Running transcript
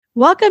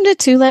Welcome to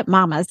Two Lit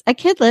Mamas, a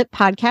kid-lit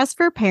podcast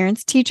for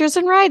parents, teachers,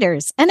 and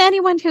writers, and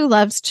anyone who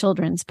loves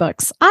children's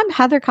books. I'm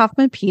Heather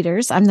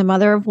Kaufman-Peters. I'm the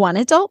mother of one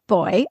adult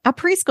boy, a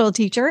preschool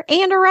teacher,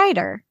 and a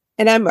writer.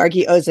 And I'm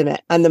Margie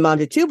Ozimet. I'm the mom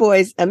to two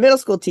boys, a middle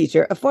school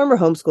teacher, a former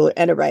homeschooler,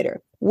 and a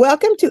writer.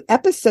 Welcome to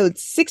episode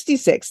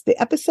 66, the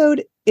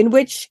episode in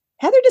which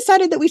Heather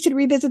decided that we should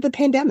revisit the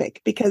pandemic.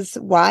 Because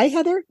why,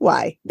 Heather?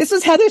 Why? This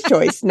was Heather's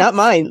choice, not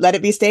mine. Let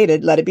it be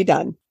stated. Let it be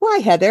done. Why,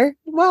 Heather?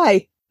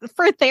 Why?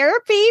 For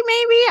therapy,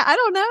 maybe? I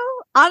don't know.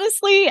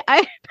 Honestly,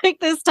 I picked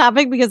this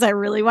topic because I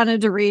really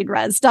wanted to read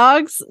Res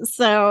Dogs.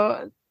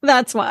 So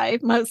that's why,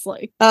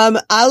 mostly. All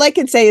I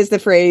can say is the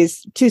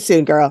phrase, too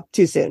soon, girl.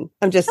 Too soon.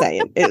 I'm just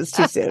saying. It was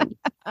too soon.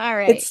 All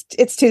right.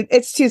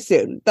 It's too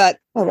soon. But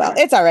oh well,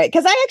 it's all right.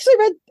 Because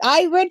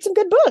I read some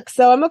good books.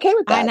 So I'm okay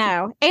with that. I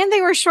know. And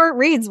they were short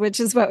reads, which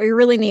is what we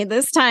really need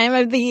this time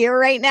of the year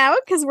right now,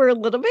 because we're a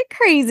little bit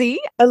crazy.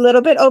 A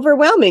little bit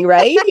overwhelming,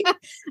 right?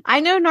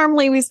 I know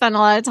normally we spend a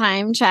lot of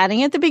time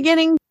chatting at the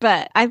beginning,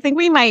 but I think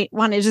we might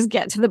want to just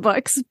get to the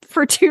books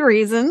for two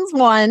reasons.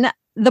 One,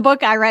 the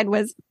book I read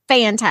was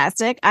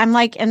fantastic. I'm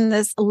like in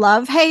this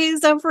love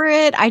haze over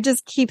it. I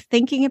just keep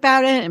thinking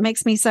about it. It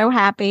makes me so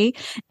happy.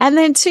 And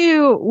then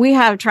two, we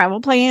have travel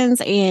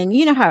plans and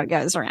you know how it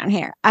goes around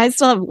here. I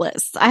still have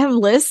lists. I have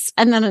lists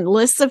and then a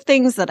list of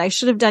things that I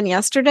should have done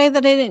yesterday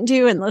that I didn't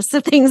do and lists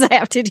of things I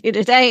have to do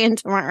today and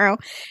tomorrow.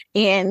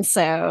 And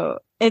so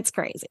it's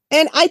crazy.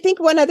 And I think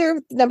one other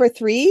number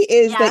 3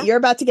 is that you're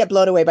about to get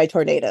blown away by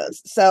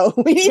tornadoes. So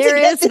we need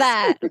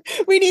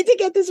we need to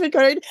get this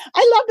recorded.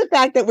 I love the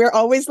fact that we're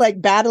always like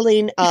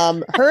battling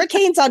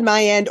hurricanes on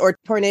my end or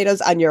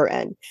tornadoes on your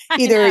end.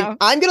 Either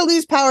I'm going to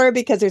lose power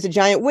because there's a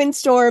giant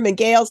windstorm and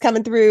gales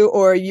coming through,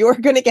 or you're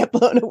going to get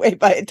blown away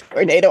by a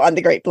tornado on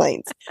the Great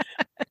Plains.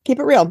 Keep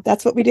it real.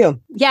 That's what we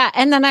do. Yeah.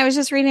 And then I was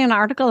just reading an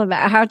article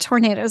about how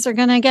tornadoes are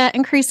going to get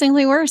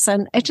increasingly worse.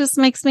 And it just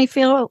makes me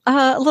feel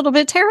a little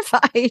bit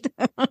terrified.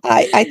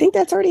 I think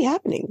that's already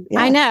happening.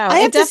 Yeah. I know. I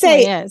have to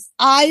say,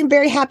 I'm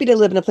very happy to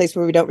live in a place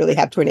where we don't really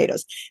have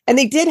tornadoes. And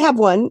they did have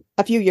one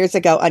a few years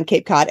ago on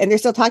Cape Cod, and they're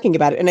still talking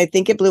about it. And I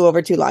think it blew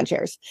over 2 lawn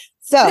chairs.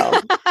 So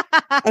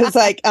I was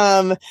like,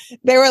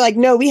 they were like,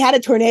 no, we had a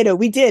tornado.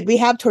 We did. We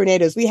have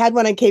tornadoes. We had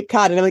one on Cape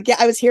Cod. And I'm like, yeah,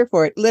 I was here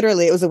for it.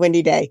 Literally, it was a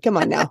windy day. Come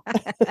on now.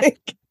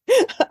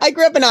 I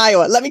grew up in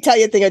Iowa. Let me tell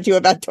you a thing or two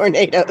about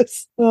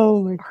tornadoes.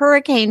 Oh, my.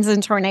 Hurricanes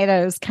and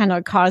tornadoes kind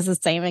of cause the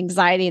same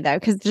anxiety, though,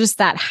 because just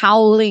that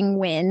howling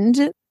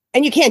wind.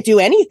 And you can't do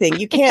anything.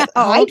 You can't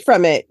hide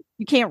from it.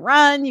 You can't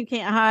run. You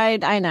can't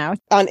hide. I know.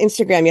 On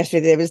Instagram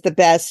yesterday, there was the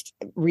best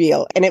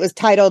reel, and it was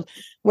titled,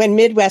 When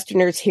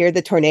Midwesterners Hear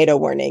the Tornado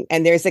Warning.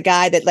 And there's a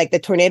guy that, like, the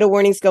tornado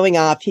warning's going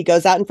off. He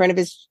goes out in front of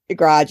his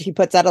garage. He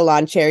puts out a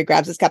lawn chair. He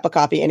grabs his cup of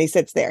coffee and he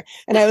sits there.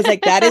 And I was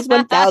like, that is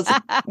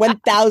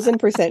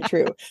 1000%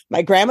 true.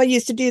 My grandma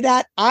used to do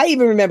that. I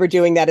even remember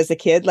doing that as a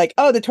kid. Like,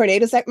 oh, the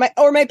tornadoes.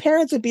 My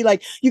parents would be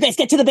like, you guys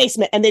get to the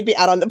basement. And they'd be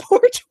out on the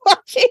porch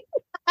watching.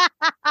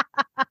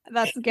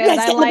 That's good.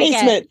 I like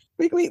it.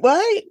 Wait,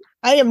 what?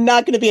 I am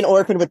not going to be an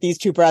orphan with these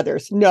two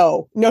brothers.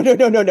 No.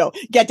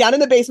 Get down in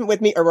the basement with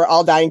me or we're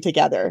all dying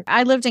together.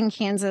 I lived in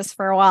Kansas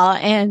for a while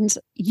and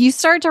you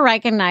start to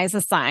recognize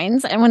the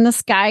signs. And when the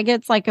sky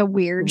gets like a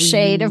weird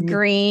shade of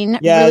green,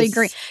 really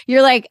green,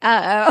 you're like,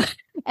 uh-oh.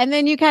 And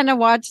then you kind of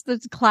watch the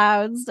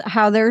clouds,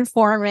 how they're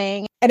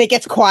forming. And it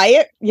gets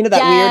quiet. You know,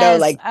 that weirdo,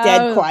 like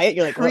dead quiet.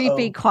 You're like,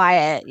 creepy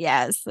quiet.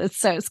 Yes. It's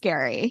so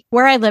scary.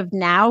 Where I live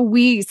now,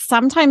 we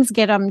sometimes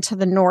get them to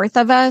the north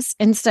of us.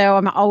 And so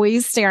I'm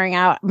always staring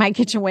out my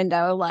kitchen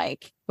window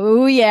like,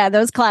 oh yeah,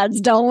 those clouds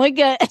don't look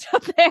good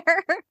up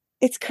there.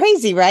 It's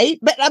crazy, right?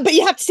 But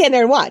you have to stand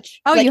there and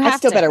watch. Oh, you have I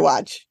still better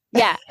watch.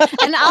 Yeah.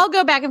 And I'll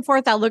go back and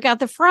forth. I'll look out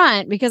the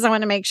front because I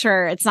want to make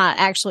sure it's not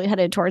actually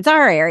headed towards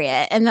our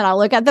area. And then I'll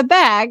look at the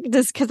back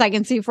just because I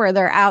can see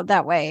further out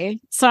that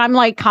way. So I'm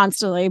like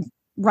constantly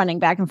running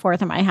back and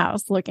forth in my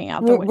house, looking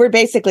out the window. We're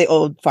basically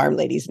old farm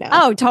ladies now.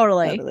 Oh,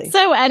 totally.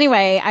 So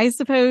anyway, I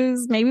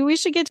suppose maybe we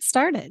should get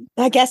started.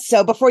 I guess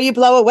so. Before you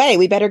blow away,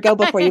 we better go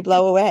before you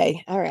blow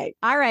away. All right.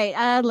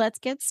 Let's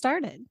get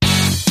started.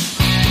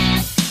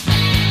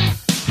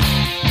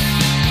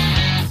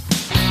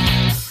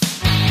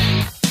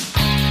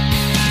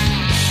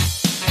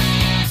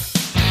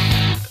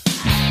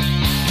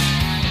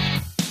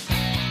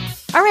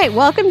 All right,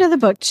 welcome to the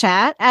book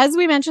chat. As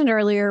we mentioned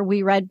earlier,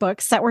 we read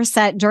books that were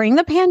set during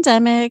the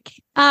pandemic.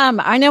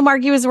 I know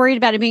Margie was worried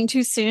about it being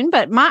too soon,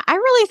 but I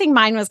really think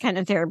mine was kind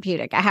of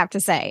therapeutic, I have to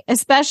say,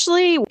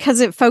 especially because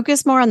it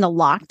focused more on the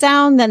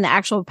lockdown than the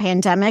actual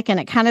pandemic. And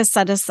it kind of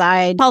set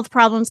aside health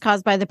problems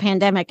caused by the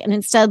pandemic and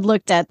instead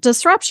looked at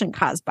disruption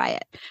caused by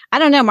it. I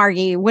don't know,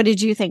 Margie, what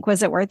did you think?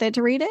 Was it worth it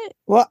to read it?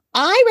 Well,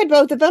 I read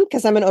both of them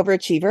because I'm an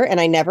overachiever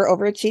and I never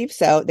overachieve.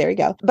 So there you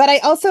go. But I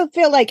also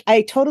feel like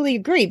I totally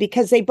agree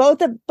because they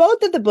both of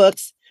the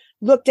books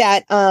looked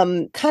at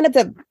kind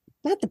of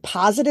not the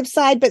positive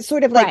side, but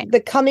sort of like Right. the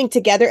coming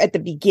together at the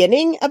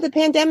beginning of the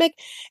pandemic,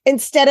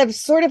 instead of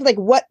sort of like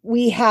what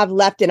we have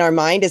left in our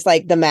mind is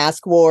like the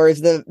mask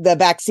wars, the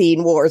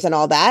vaccine wars and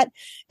all that.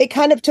 It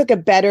kind of took a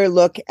better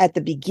look at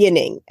the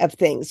beginning of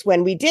things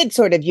when we did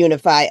sort of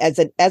unify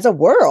as a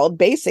world,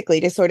 basically,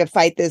 to sort of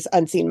fight this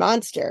unseen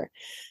monster,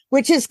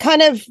 which is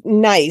kind of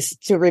nice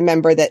to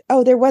remember that,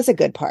 oh, there was a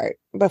good part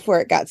before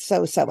it got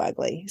so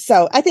ugly.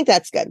 So I think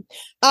that's good.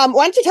 Why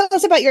don't you tell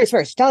us about yours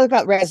first? Tell us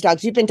about Res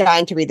Dogs. You've been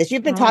dying to read this.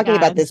 You've been talking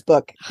about this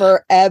book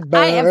forever.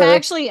 I have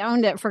actually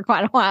owned it for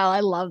quite a while. I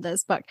love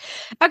this book.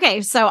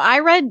 Okay, so I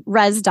read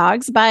Res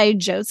Dogs by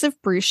Joseph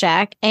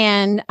Bruchac.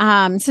 And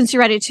since you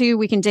read it too,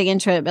 we can dig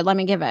into it, but let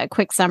me give a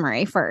quick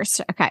summary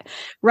first. Okay.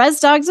 Res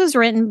Dogs was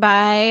written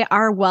by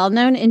our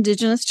well-known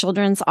Indigenous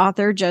children's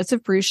author,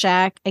 Joseph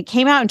Bruchac. It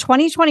came out in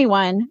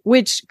 2021,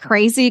 which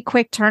crazy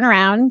quick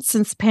turnaround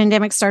since the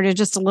pandemic started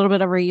just a little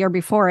bit over a year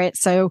before it.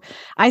 So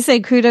I say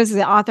kudos to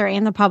the author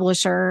and the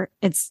publisher.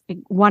 It's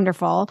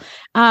wonderful.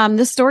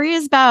 The story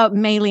is about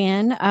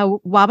Malian, a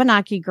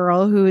Wabanaki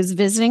girl who is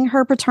visiting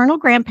her paternal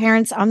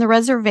grandparents on the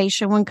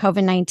reservation when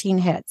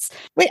COVID-19 hits.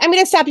 Wait, I'm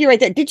going to stop you right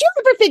there. Did you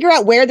ever figure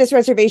out where this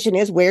reservation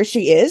is, where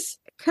she is?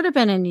 Could have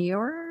been in New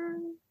York.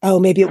 Oh,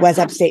 maybe it was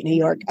upstate New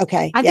York.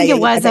 Okay. I think it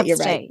was upstate.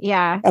 Right.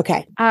 Yeah.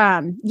 Okay.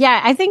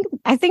 Yeah, I think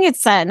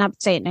it's set in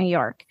upstate New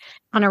York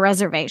on a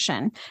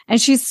reservation, and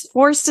she's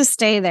forced to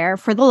stay there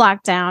for the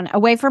lockdown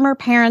away from her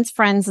parents,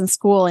 friends, and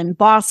school in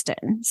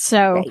Boston.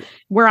 So Right.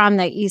 We're on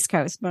the East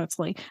Coast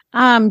mostly.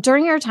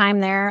 During her time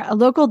there, a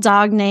local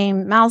dog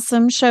named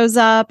Malsum shows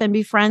up and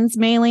befriends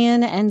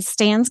Malian and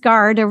stands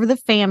guard over the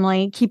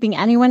family, keeping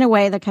anyone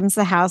away that comes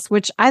to the house,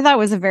 which I thought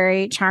was a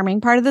very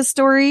charming part of the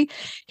story.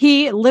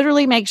 He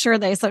literally makes sure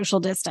they social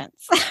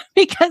distance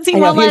because he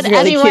won't let really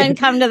anyone cute.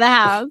 Come to the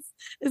house.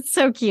 It's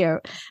so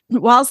cute.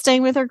 While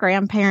staying with her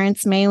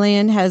grandparents,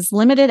 Malian has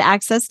limited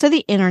access to the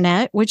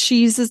internet, which she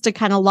uses to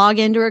kind of log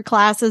into her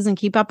classes and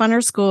keep up on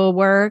her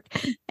schoolwork,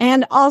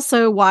 and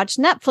also watch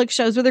Netflix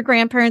shows with her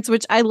grandparents,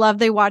 which I love.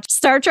 They watch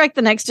Star Trek: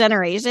 The Next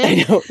Generation.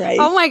 I know, right?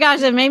 Oh my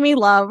gosh, it made me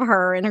love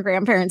her and her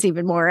grandparents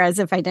even more, as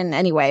if I didn't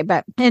anyway.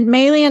 And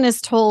Malian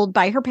is told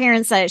by her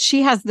parents that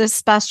she has this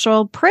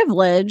special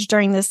privilege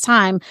during this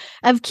time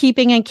of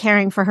keeping and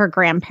caring for her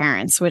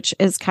grandparents, which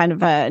is kind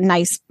of a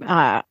nice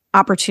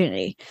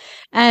opportunity.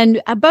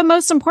 And but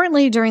most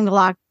importantly, during the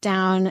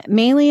lockdown,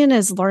 Malian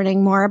is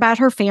learning more about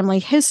her family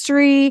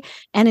history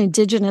and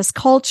indigenous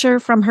culture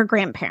from her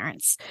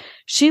grandparents.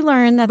 She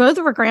learned that both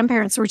of her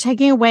grandparents were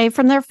taken away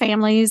from their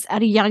families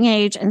at a young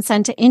age and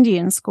sent to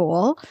Indian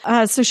school.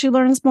 So she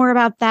learns more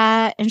about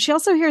that. And she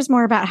also hears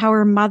more about how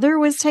her mother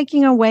was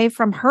taken away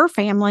from her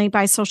family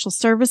by social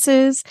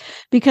services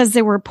because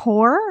they were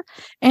poor.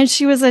 And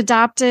she was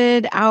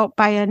adopted out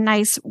by a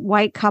nice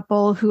white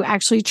couple who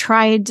actually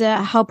tried to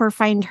help her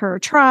find her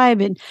tribe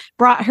and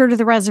brought her to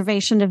the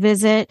reservation to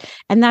visit.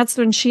 And that's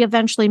when she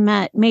eventually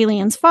met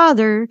Malian's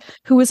father,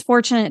 who was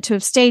fortunate to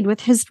have stayed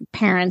with his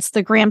parents,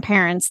 the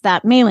grandparents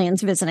that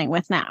Malian's visiting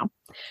with now.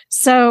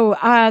 So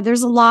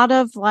there's a lot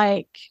of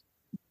like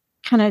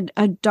kind of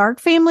a dark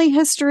family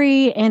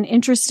history and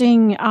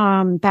interesting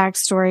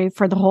backstory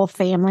for the whole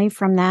family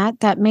from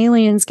that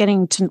Malian's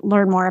getting to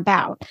learn more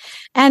about.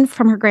 And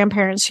from her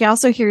grandparents, she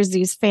also hears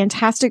these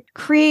fantastic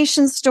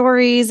creation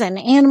stories and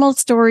animal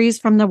stories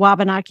from the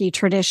Wabanaki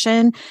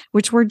tradition,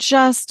 which were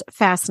just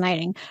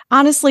fascinating.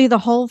 Honestly, the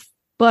whole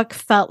book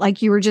felt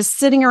like you were just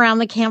sitting around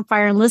the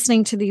campfire and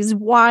listening to these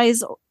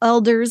wise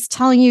elders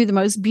telling you the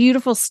most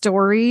beautiful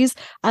stories.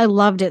 I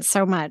loved it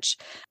so much.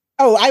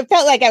 Oh, I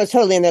felt like I was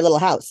totally in their little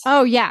house.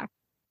 Oh, yeah.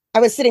 I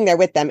was sitting there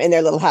with them in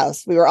their little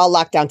house. We were all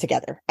locked down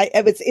together.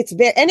 It's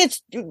very, and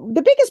it's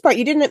the biggest part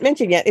you didn't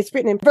mention yet. It's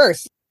written in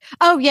verse.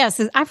 Oh, yes.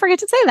 I forget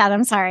to say that.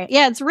 I'm sorry.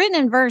 Yeah, it's written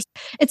in verse.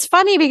 It's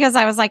funny because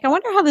I was like, I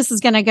wonder how this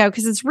is going to go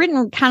because it's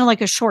written kind of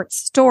like a short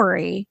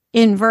story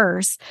in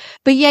verse,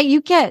 but yet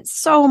you get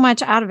so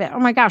much out of it. Oh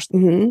my gosh.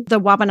 Mm-hmm. The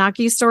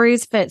Wabanaki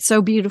stories fit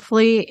so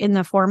beautifully in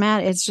the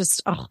format. It's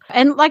just,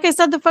 and like I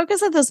said, the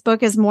focus of this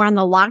book is more on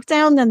the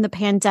lockdown than the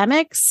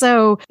pandemic.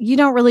 So you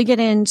don't really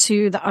get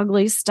into the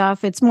ugly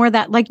stuff. It's more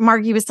that, like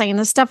Margie was saying,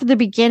 the stuff at the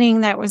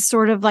beginning that was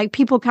sort of like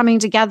people coming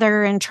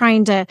together and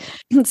trying to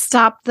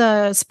stop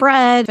the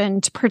spread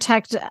and to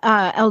protect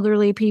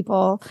elderly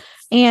people.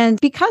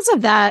 And because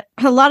of that,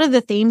 a lot of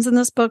the themes in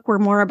this book were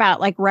more about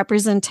like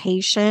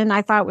representation.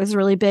 I thought was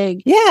really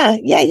big. Yeah.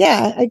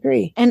 I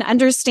agree. And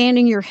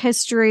understanding your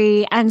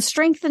history and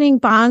strengthening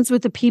bonds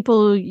with the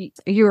people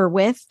you were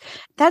with.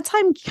 That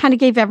time kind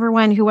of gave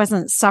everyone who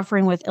wasn't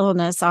suffering with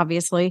illness,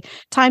 obviously,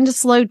 time to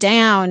slow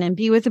down and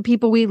be with the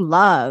people we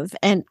love.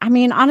 And I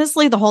mean,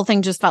 honestly, the whole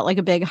thing just felt like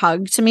a big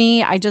hug to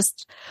me. I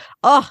just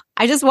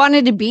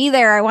wanted to be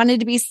there. I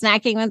wanted to be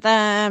snacking with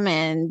them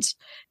and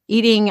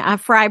eating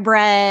fry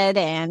bread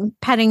and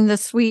petting the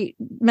sweet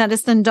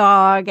medicine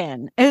dog.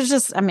 And it was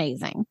just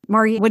amazing.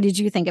 Margie, what did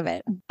you think of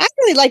it? I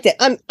really liked it.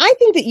 I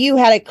think that you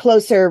had a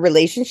closer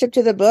relationship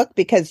to the book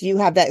because you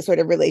have that sort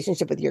of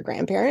relationship with your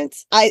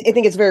grandparents. I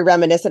think it's very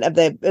reminiscent of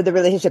the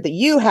relationship that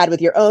you had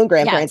with your own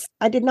grandparents. Yes.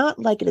 I did not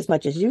like it as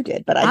much as you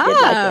did, but I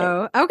did like it.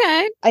 Oh,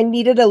 okay. I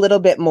needed a little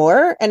bit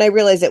more, and I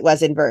realized it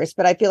was in verse,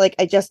 but I feel like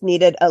I just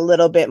needed a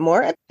little bit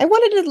more. I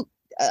wanted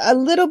a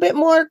little bit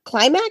more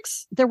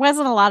climax. There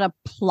wasn't a lot of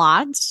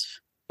plot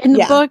in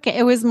the book.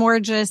 It was more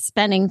just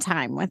spending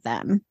time with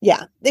them.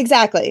 Yeah,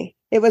 exactly.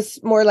 It was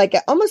more like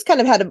almost kind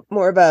of had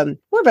more of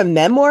a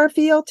memoir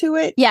feel to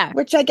it. Yeah.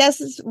 Which I guess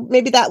is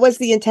maybe that was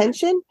the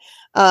intention.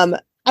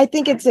 I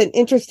think it's an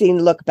interesting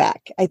look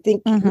back. I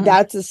think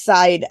that's a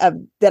side of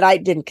that I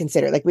didn't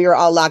consider. Like we were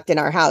all locked in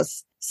our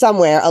house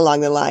somewhere along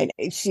the line.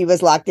 She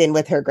was locked in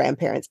with her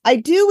grandparents. I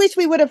do wish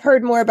we would have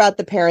heard more about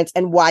the parents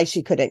and why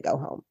she couldn't go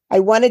home. I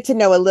wanted to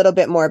know a little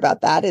bit more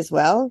about that as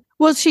well.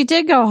 Well, she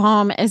did go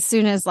home as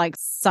soon as like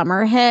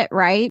summer hit,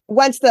 right?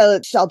 Once the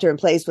shelter in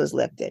place was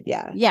lifted.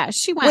 Yeah. Yeah.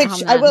 She went home.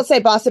 Which I will say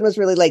Boston was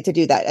really late to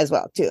do that as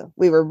well, too.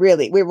 We were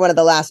one of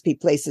the last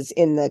places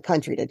in the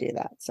country to do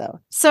that.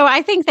 So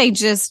I think they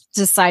just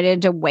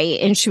decided to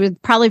wait, and she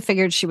would probably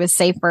figured she was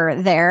safer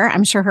there.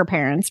 I'm sure her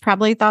parents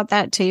probably thought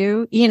that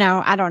too. You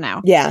know, I don't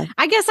know. Yeah.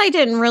 I guess I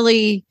didn't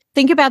really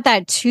think about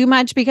that too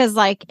much because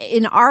like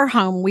in our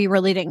home, we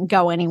really didn't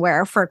go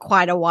anywhere for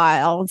quite a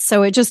while.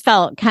 So it just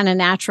felt kind of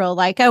natural,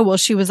 like, oh, well,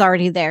 she was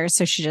already there.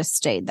 So she just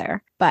stayed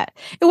there. But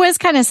it was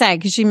kind of sad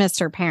because she missed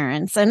her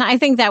parents. And I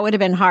think that would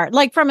have been hard.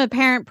 Like from a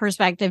parent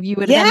perspective, you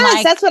would have been like,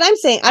 yes, that's what I'm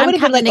saying. I would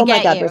have been like, oh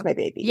my God, where's my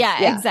baby?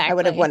 Yeah, exactly. I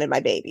would have wanted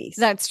my babies.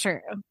 That's true.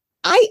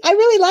 I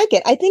really like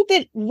it. I think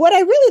that what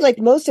I really like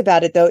most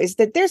about it, though, is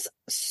that there's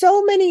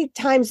so many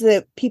times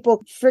that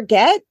people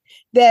forget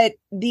that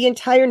the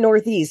entire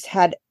Northeast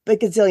had a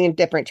gazillion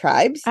different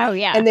tribes. Oh,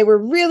 yeah. And they were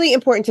really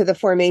important to the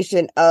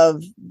formation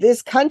of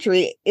this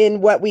country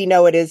in what we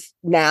know it is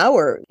now,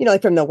 or, you know,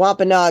 like from the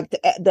Wampanoag,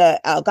 the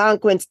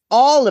Algonquins,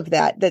 all of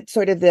that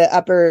sort of the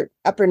upper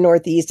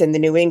Northeast and the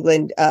New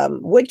England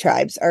wood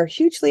tribes are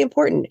hugely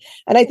important.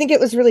 And I think it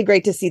was really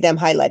great to see them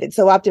highlighted.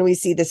 So often we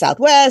see the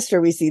Southwest,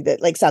 or we see the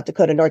like South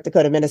Dakota, North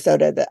Dakota,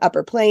 Minnesota, the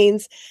upper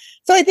plains.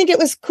 So I think it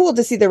was cool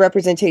to see the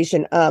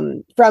representation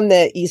from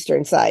the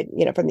eastern side,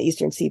 you know, from the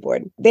eastern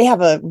seaboard. They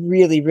have a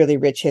really, really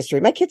rich history.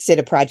 My kids did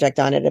a project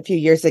on it a few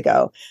years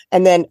ago.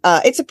 And then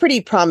it's a pretty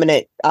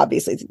prominent,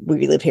 obviously,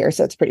 we live here,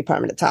 so it's a pretty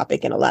prominent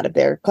topic in a lot of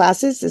their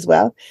classes as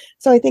well.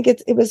 So I think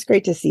it was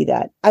great to see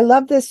that. I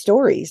love the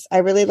stories. I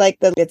really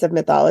like the bits of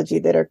mythology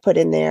that are put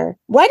in there.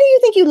 Why do you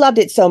think you loved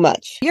it so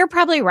much? You're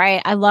probably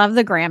right. I love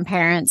the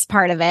grandparents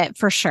part of it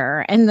for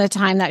sure. And the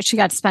time that she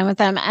got to spend with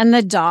them and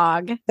the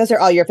dog. Those are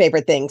all your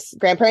favorite things.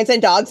 Grandparents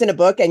and dogs in a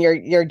book, and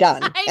you're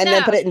done. And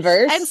then put it in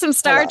verse. And some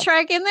Star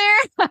Trek in there.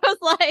 I was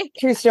like,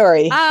 true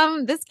story.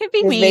 This could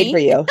be me. Made for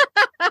you.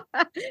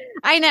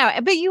 I know,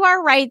 but you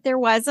are right. There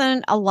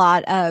wasn't a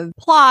lot of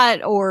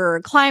plot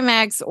or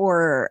climax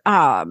or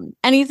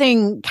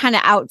anything kind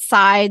of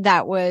outside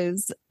that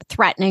was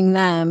threatening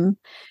them.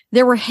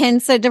 There were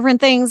hints at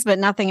different things, but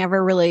nothing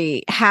ever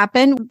really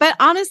happened. But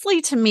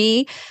honestly, to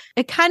me,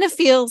 it kind of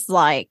feels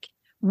like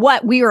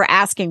what we were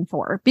asking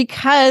for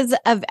because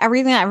of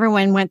everything that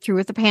everyone went through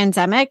with the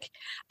pandemic.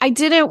 I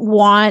didn't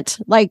want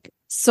like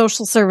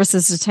social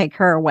services to take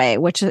her away,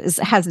 which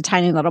has a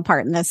tiny little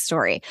part in this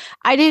story.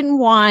 I didn't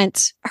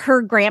want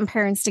her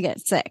grandparents to get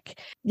sick.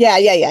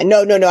 Yeah.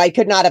 No. I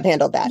could not have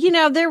handled that. You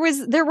know,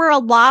 there were a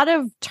lot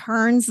of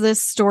turns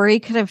this story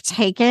could have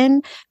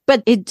taken,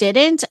 but it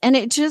didn't. And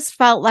it just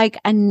felt like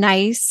a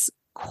nice,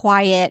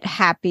 quiet,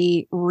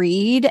 happy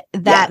read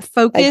that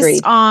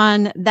focused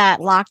on that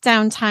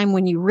lockdown time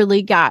when you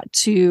really got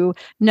to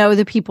know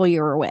the people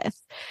you were with,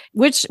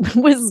 which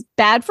was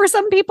bad for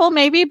some people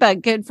maybe,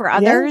 but good for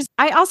others.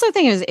 Yeah. I also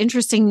think it was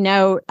interesting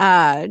note,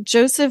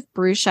 Joseph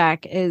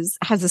Bruchac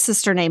has a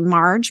sister named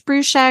Marge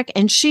Bruchac,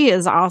 and she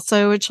is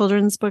also a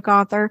children's book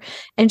author.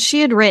 And she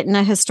had written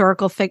a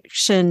historical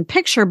fiction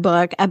picture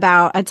book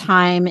about a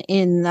time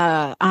in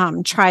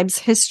the tribe's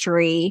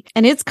history,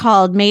 and it's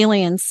called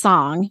Malian's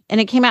Song, and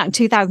it came out in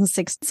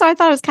 2006. So I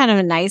thought it was kind of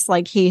a nice,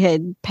 like he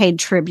had paid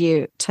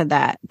tribute to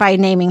that by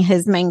naming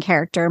his main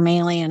character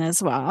Malian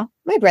as well.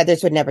 My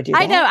brothers would never do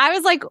that. I know. I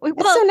was like, well,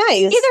 that's so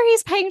nice. Either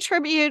he's paying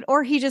tribute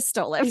or he just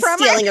stole it from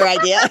stealing her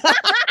idea.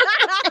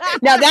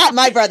 Now that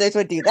my brothers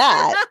would do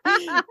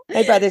that.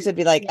 My brothers would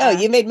be like, oh,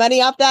 you made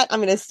money off that? I'm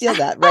going to steal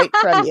that right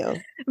from you.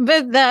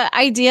 But the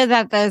idea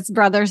that this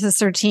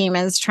brother-sister team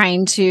is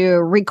trying to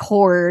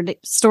record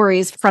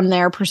stories from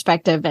their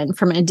perspective and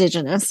from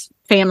Indigenous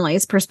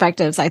families'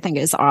 perspectives, I think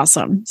is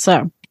awesome.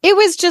 So it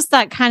was just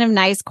that kind of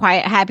nice,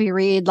 quiet, happy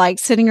read, like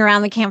sitting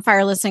around the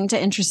campfire listening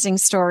to interesting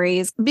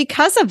stories.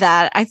 Because of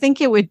that, I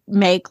think it would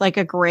make like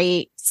a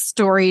great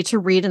story to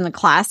read in the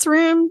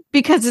classroom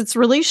because it's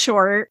really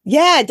short.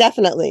 Yeah,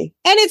 definitely.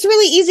 And it's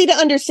really easy to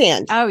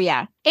understand. Oh,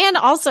 yeah. And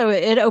also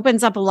it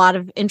opens up a lot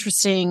of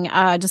interesting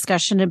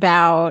discussion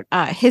about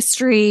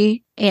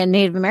history and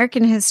Native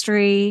American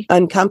history.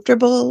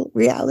 Uncomfortable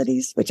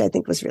realities, which I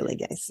think was really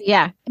nice.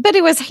 Yeah. But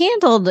it was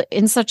handled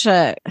in such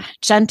a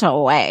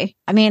gentle way.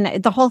 I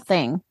mean, the whole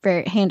thing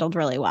handled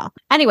really well.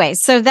 Anyway,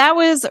 so that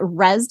was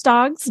Res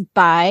Dogs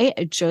by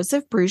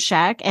Joseph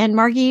Bruchac. And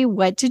Margie,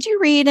 what did you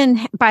read?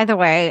 And by the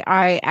way,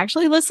 I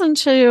actually listened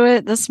to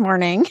it this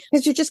morning.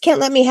 Because you just can't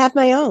let me have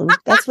my own.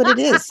 That's what it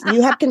is.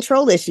 You have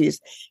control issues.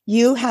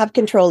 You have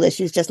control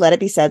issues. Just let it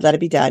be said, let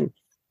it be done.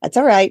 That's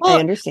all right. Well, I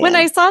understand. When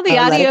I saw the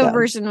audio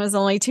version was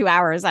only 2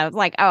 hours, I was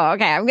like, oh,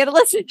 okay, I'm going to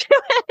listen to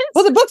it.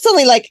 Well, the book's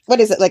only like,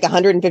 what is it? Like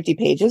 150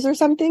 pages or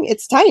something?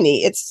 It's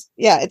tiny. It's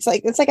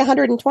like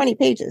 120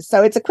 pages.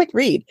 So it's a quick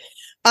read.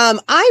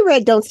 I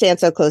read Don't Stand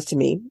So Close to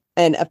Me.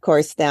 And of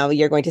course, now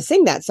you're going to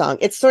sing that song.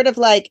 It's sort of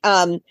like,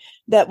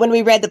 that when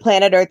we read The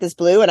Planet Earth is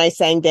Blue and I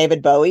sang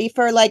David Bowie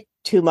for like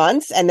 2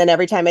 months. And then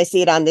every time I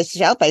see it on this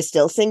shelf, I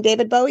still sing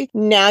David Bowie.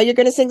 Now you're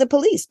going to sing The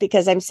Police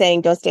because I'm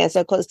saying Don't Stand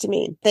So Close to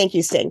Me. Thank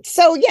you, Sting.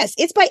 So yes,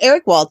 it's by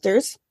Eric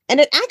Walters. And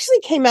it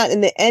actually came out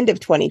in the end of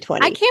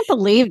 2020. I can't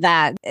believe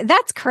that.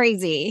 That's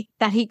crazy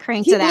that he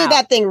cranked it out. He blew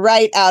that thing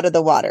right out of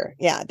the water.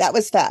 Yeah, that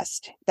was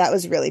fast. That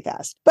was really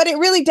fast. But it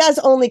really does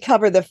only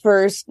cover the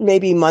first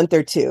maybe month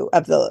or two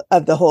of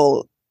the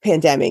whole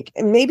pandemic.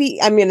 And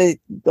maybe I'm going to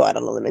go out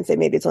on a limb and say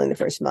maybe it's only the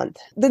first month.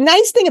 The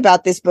nice thing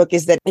about this book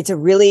is that it's a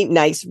really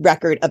nice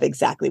record of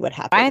exactly what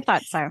happened. I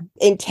thought so.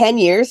 In 10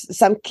 years,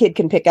 some kid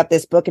can pick up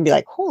this book and be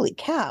like, holy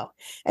cow,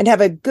 and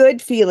have a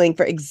good feeling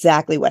for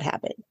exactly what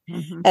happened.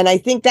 Mm-hmm. And I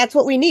think that's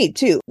what we need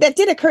too. That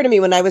did occur to me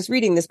when I was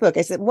reading this book.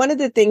 I said, one of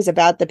the things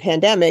about the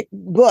pandemic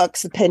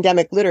books,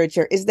 pandemic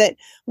literature, is that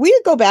we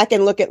go back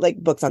and look at like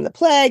books on the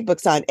plague,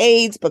 books on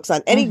AIDS, books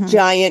on any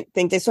giant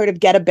thing to sort of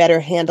get a better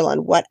handle on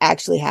what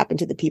actually happened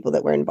to the people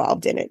that were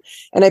involved in it.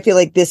 And I feel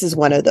like this is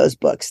one of those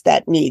books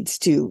that needs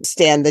to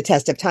stand the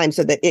test of time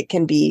so that it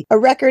can be a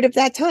record of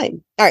that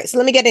time. All right, so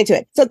let me get into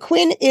it. So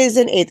Quinn is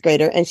an 8th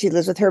grader and she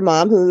lives with her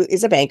mom, who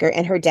is a banker,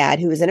 and her dad,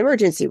 who is an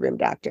emergency room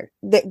doctor.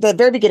 The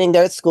very beginning,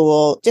 they're at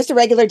school, just a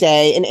regular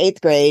day in 8th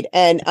grade,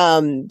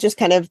 and just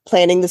kind of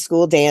planning the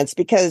school dance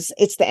because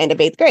it's the end of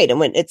 8th grade. And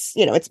when it's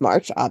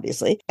March,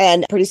 obviously,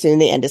 and pretty soon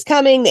the end is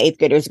coming. The 8th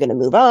graders are going to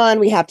move on.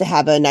 We have to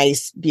have a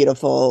nice,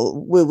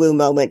 beautiful woo-woo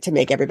moment to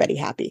make everybody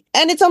happy.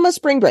 And it's almost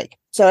spring break.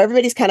 So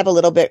everybody's kind of a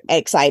little bit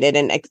excited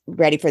and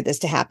ready for this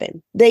to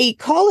happen. They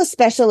call a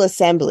special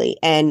assembly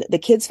and the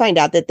kids find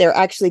out that they're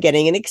actually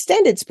getting an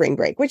extended spring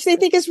break, which they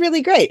think is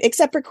really great,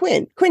 except for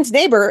Quinn. Quinn's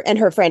neighbor and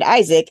her friend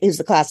Isaac, who's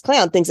the class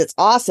clown, thinks it's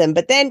awesome.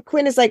 But then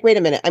Quinn is like, wait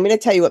a minute, I'm going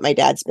to tell you what my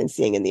dad's been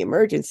seeing in the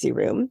emergency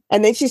room.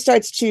 And then she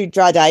starts to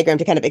draw a diagram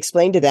to kind of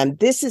explain to them,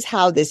 this is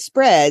how this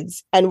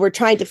spreads. And we're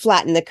trying to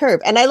flatten the curve.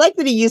 And I like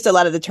that he used a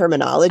lot of the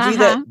terminology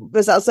that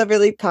was also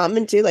really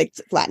common too, like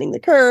flattening the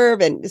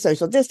curve and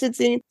social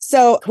distancing.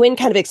 So Quinn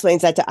kind of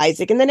explains that to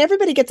Isaac, and then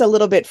everybody gets a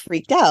little bit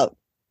freaked out.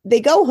 They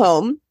go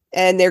home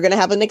and they're going to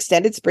have an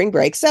extended spring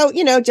break. So,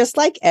 just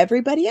like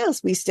everybody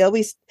else, we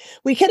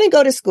couldn't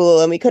go to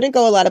school and we couldn't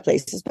go a lot of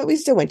places, but we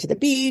still went to the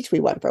beach. We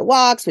went for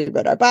walks. We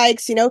rode our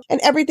bikes, and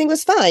everything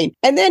was fine.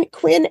 And then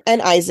Quinn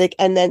and Isaac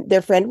and then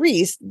their friend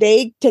Reese,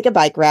 they take a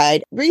bike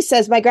ride. Reese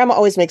says, my grandma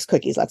always makes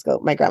cookies. Let's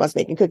go. My grandma's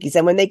making cookies.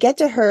 And when they get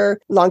to her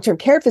long-term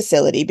care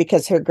facility,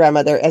 because her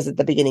grandmother is at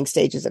the beginning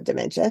stages of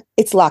dementia,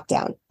 it's locked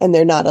down and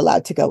they're not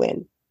allowed to go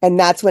in. And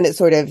that's when it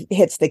sort of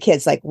hits the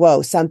kids like,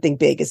 whoa, something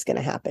big is going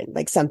to happen.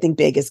 Like something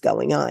big is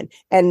going on.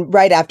 And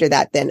right after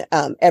that, then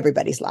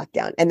everybody's locked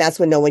down. And that's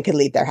when no one can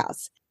leave their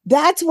house.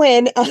 That's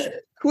when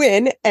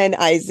Quinn and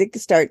Isaac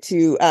start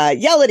to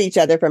yell at each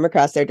other from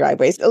across their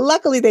driveways.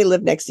 Luckily, they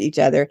live next to each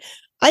other.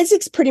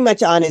 Isaac's pretty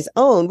much on his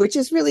own, which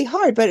is really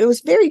hard, but it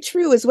was very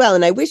true as well.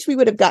 And I wish we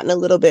would have gotten a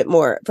little bit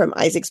more from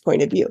Isaac's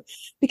point of view,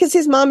 because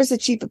his mom is the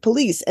chief of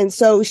police. And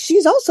so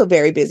she's also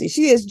very busy.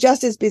 She is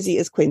just as busy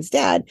as Quinn's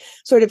dad,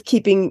 sort of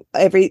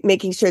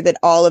making sure that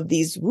all of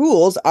these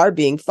rules are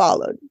being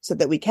followed so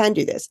that we can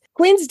do this.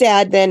 Quinn's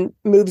dad then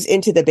moves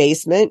into the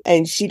basement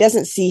and she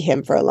doesn't see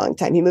him for a long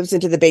time. He moves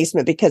into the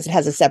basement because it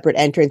has a separate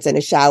entrance and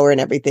a shower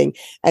and everything.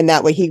 And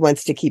that way he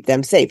wants to keep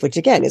them safe, which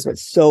again is what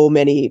so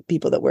many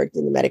people that worked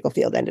in the medical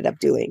field ended up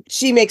doing.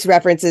 She makes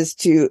references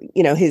to,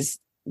 his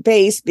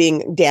base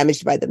being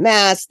damaged by the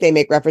mask. They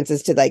make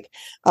references to like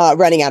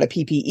running out of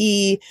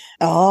PPE,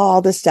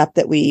 all the stuff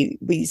that we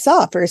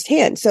saw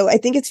firsthand. So I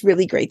think it's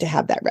really great to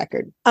have that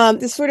record.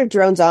 This sort of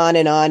drones on,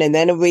 and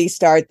then we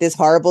start this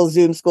horrible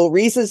Zoom school.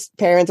 Reese's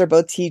parents are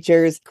both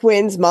teachers.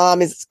 Quinn's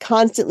mom is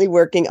constantly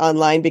working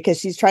online because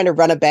she's trying to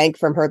run a bank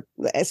from her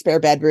spare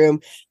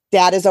bedroom.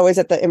 Dad is always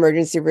at the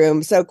emergency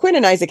room. So Quinn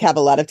and Isaac have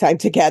a lot of time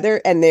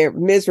together and they're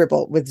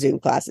miserable with Zoom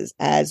classes,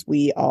 as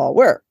we all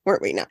were,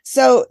 weren't we now?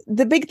 So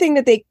the big thing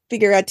that they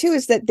figure out too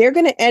is that they're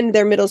going to end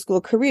their middle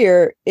school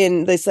career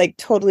in this like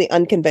totally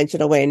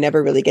unconventional way and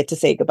never really get to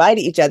say goodbye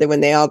to each other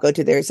when they all go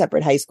to their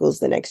separate high schools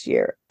the next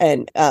year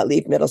and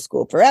leave middle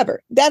school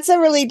forever. That's a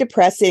really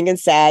depressing and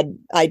sad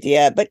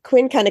idea, but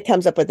Quinn kind of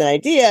comes up with an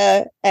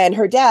idea and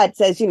her dad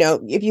says,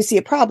 if you see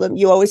a problem,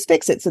 you always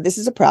fix it. So this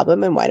is a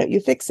problem and why don't you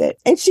fix it?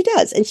 And she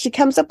does. And she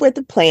comes up with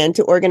a plan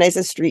to organize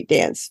a street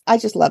dance. I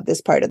just love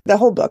this part of the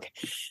whole book.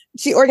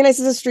 She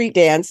organizes a street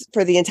dance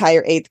for the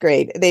entire 8th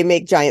grade. They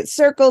make giant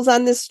circles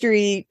on the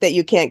street that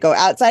you can't go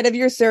outside of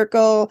your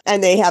circle.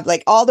 And they have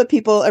like all the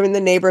people in the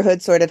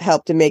neighborhood sort of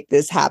help to make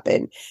this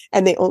happen.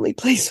 And they only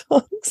play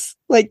songs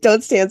like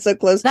Don't Stand So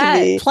Close to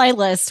Me. That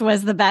playlist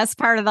was the best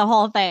part of the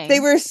whole thing.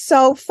 They were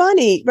so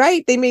funny,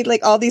 right? They made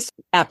like all these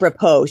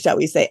apropos, shall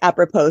we say,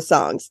 apropos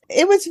songs.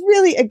 It was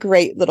really a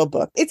great little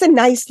book. It's a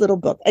nice little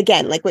book.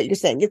 Again, like what you're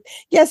saying.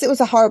 Yes, it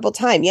was a horrible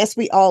time. Yes,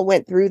 we all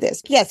went through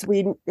this. Yes,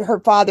 her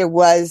father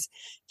was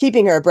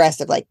keeping her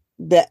abreast of like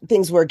that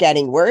things were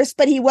getting worse,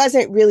 but he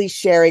wasn't really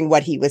sharing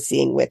what he was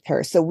seeing with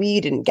her. So we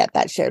didn't get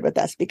that shared with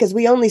us because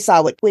we only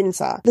saw what Quinn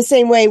saw. The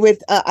same way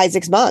with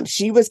Isaac's mom.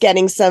 She was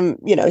getting some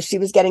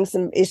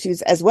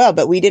issues as well,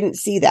 but we didn't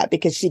see that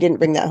because she didn't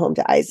bring that home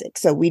to Isaac.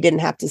 So we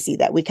didn't have to see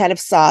that. We kind of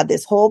saw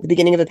the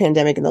beginning of the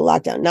pandemic and the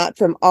lockdown, not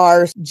from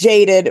our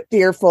jaded,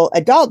 fearful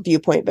adult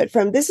viewpoint, but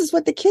from this is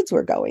what the kids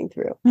were going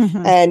through.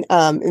 Mm-hmm.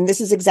 And this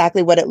is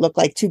exactly what it looked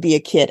like to be a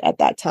kid at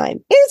that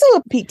time. It was a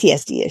little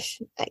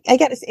PTSD-ish. I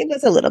gotta say, it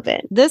was a little bit.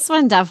 This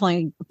one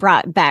definitely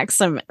brought back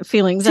some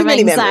feelings of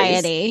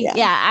anxiety.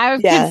 I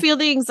could feel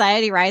the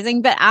anxiety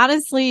rising, but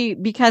honestly,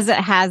 because it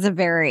has a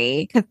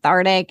very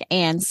cathartic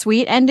and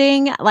sweet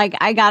ending, like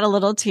I got a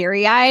little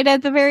teary eyed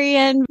at the very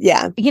end.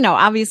 Yeah.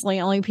 Obviously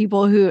only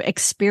people who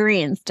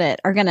experienced it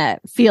are going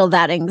to feel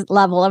that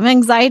level of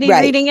anxiety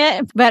reading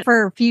it. But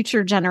for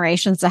future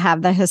generations to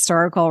have the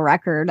historical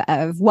record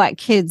of what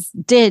kids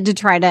did to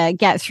try to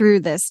get through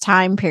this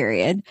time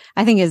period,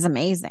 I think is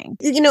amazing.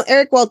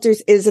 Eric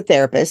Walters is a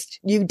therapist.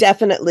 You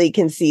definitely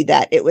can see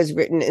that it was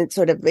written in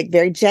sort of like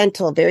very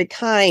gentle, very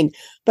kind,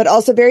 but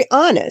also very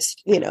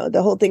honest.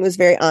 The whole thing was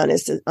very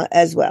honest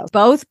as well.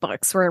 Both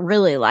books were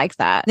really like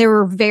that. They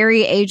were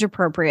very age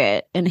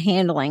appropriate in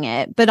handling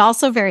it, but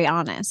also very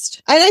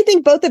honest. And I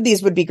think both of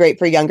these would be great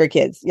for younger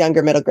kids,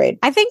 younger middle grade.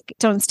 I think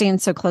Don't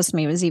Stand So Close to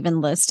Me was even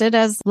listed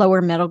as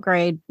lower middle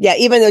grade. Yeah,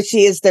 even though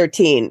she is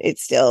 13, it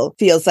still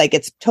feels like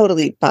it's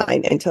totally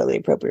fine and totally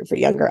appropriate for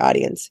younger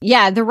audience.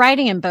 Yeah, the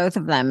writing in both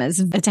of them is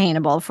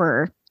attainable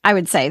for, I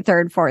would say,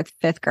 3rd, 4th,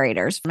 5th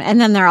graders. And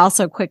then there are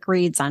also quick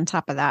reads on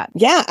top of that.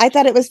 Yeah, I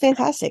thought it was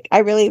fantastic. I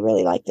really,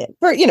 really liked it.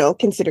 For,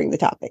 considering the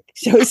topic,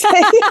 shall we say?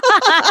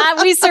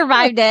 We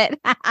survived it.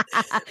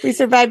 We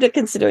survived it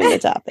considering the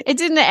topic. It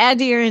didn't add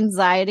to your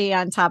anxiety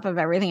on top of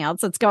everything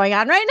else that's going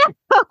on right now.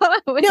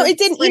 No, it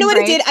didn't. You know what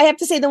it did? I have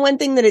to say the one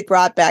thing that it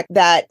brought back,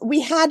 that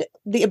we had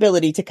the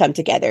ability to come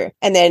together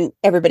and then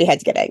everybody had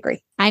to get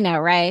angry. I know,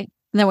 right?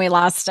 And then we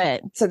lost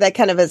it. So that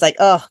kind of is like,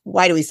 oh,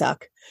 why do we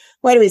suck?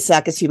 Why do we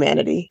suck as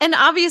humanity? And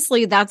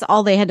obviously that's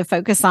all they had to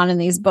focus on in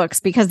these books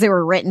because they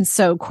were written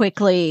so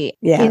quickly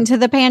into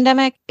the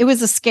pandemic. It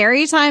was a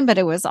scary time, but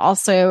it was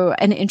also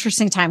an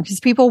interesting time because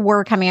people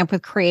were coming up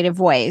with creative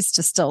ways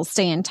to still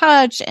stay in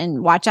touch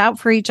and watch out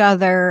for each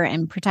other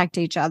and protect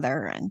each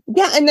other. And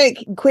then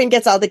Quinn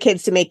gets all the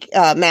kids to make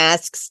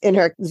masks in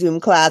her Zoom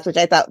class, which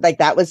I thought like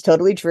that was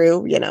totally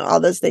true. All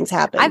those things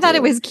happened. I thought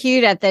it was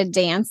cute at the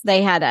dance.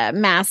 They had a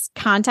mask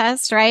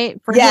contest,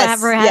 right? For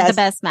whoever had the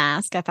best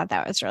mask. I thought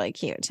that was really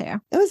cute too.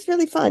 It was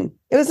really fun.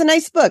 It was a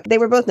nice book. They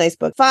were both nice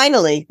books.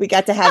 Finally, we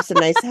got to have some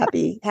nice,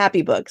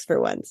 happy books for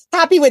once.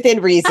 Happy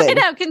within reason. I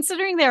know,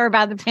 considering they were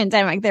about the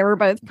pandemic, they were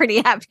both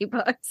pretty happy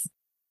books.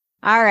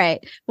 All right.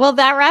 Well,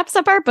 that wraps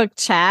up our book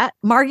chat.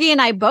 Margie and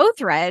I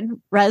both read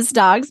Res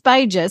Dogs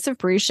by Joseph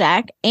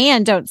Bruchac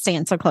and Don't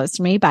Stand So Close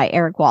to Me by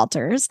Eric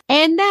Walters.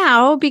 And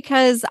now,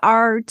 because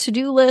our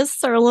to-do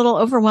lists are a little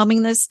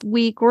overwhelming this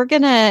week, we're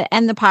going to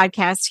end the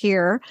podcast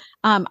here.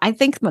 I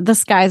think the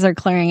skies are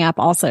clearing up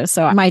also,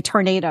 so my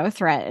tornado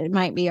threat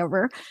might be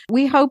over.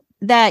 We hope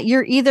that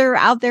you're either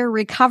out there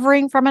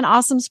recovering from an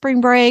awesome spring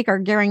break or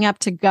gearing up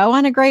to go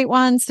on a great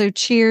one. So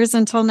cheers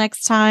until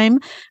next time.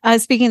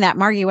 Speaking of that,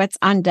 Margie, what's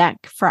on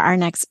deck for our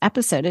next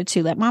episode of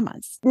Two Lit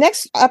Mamas?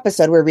 Next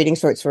episode, we're reading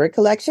short story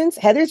collections.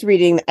 Heather's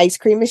reading The Ice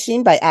Cream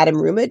Machine by Adam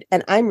Rumid,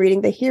 and I'm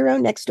reading The Hero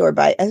Next Door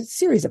by a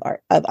series of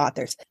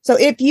authors. So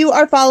if you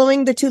are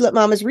following the Two Lit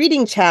Mamas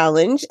reading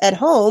challenge at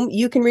home,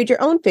 you can read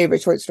your own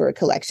favorite short story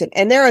collection.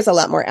 And there is a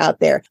lot more out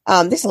there.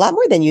 There's a lot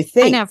more than you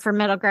think. I know, for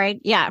middle grade.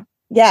 Yeah.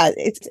 Yeah,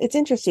 it's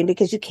interesting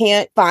because you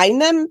can't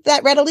find them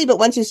that readily, but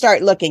once you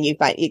start looking, it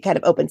kind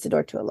of opens the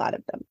door to a lot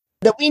of them.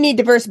 The We Need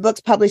Diverse Books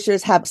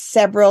publishers have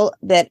several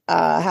that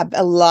have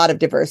a lot of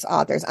diverse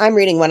authors. I'm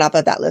reading one off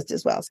of that list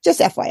as well. Just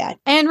FYI.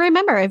 And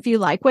remember, if you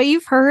like what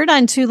you've heard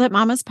on Two Lit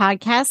Mamas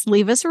podcast,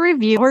 leave us a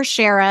review or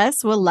share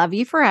us. We'll love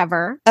you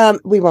forever.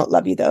 We won't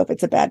love you, though, if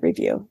it's a bad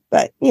review.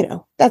 But,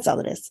 that's all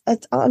it is.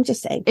 That's all I'm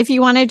just saying. If you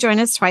want to join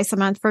us twice a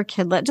month for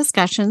Kidlit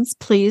discussions,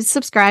 please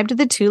subscribe to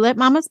the Two Lit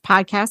Mamas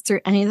podcast through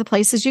any of the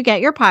places you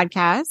get your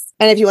podcasts.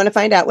 And if you want to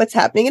find out what's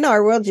happening in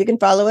our world, you can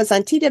follow us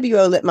on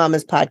TWO Lit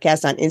Mamas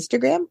podcast on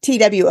Instagram,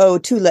 TWO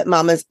Two Lit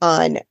Mamas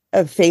on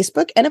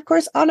Facebook, and of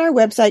course on our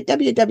website,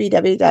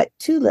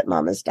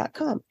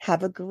 www.twolitmamas.com.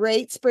 Have a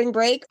great spring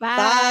break. Bye.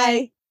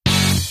 Bye.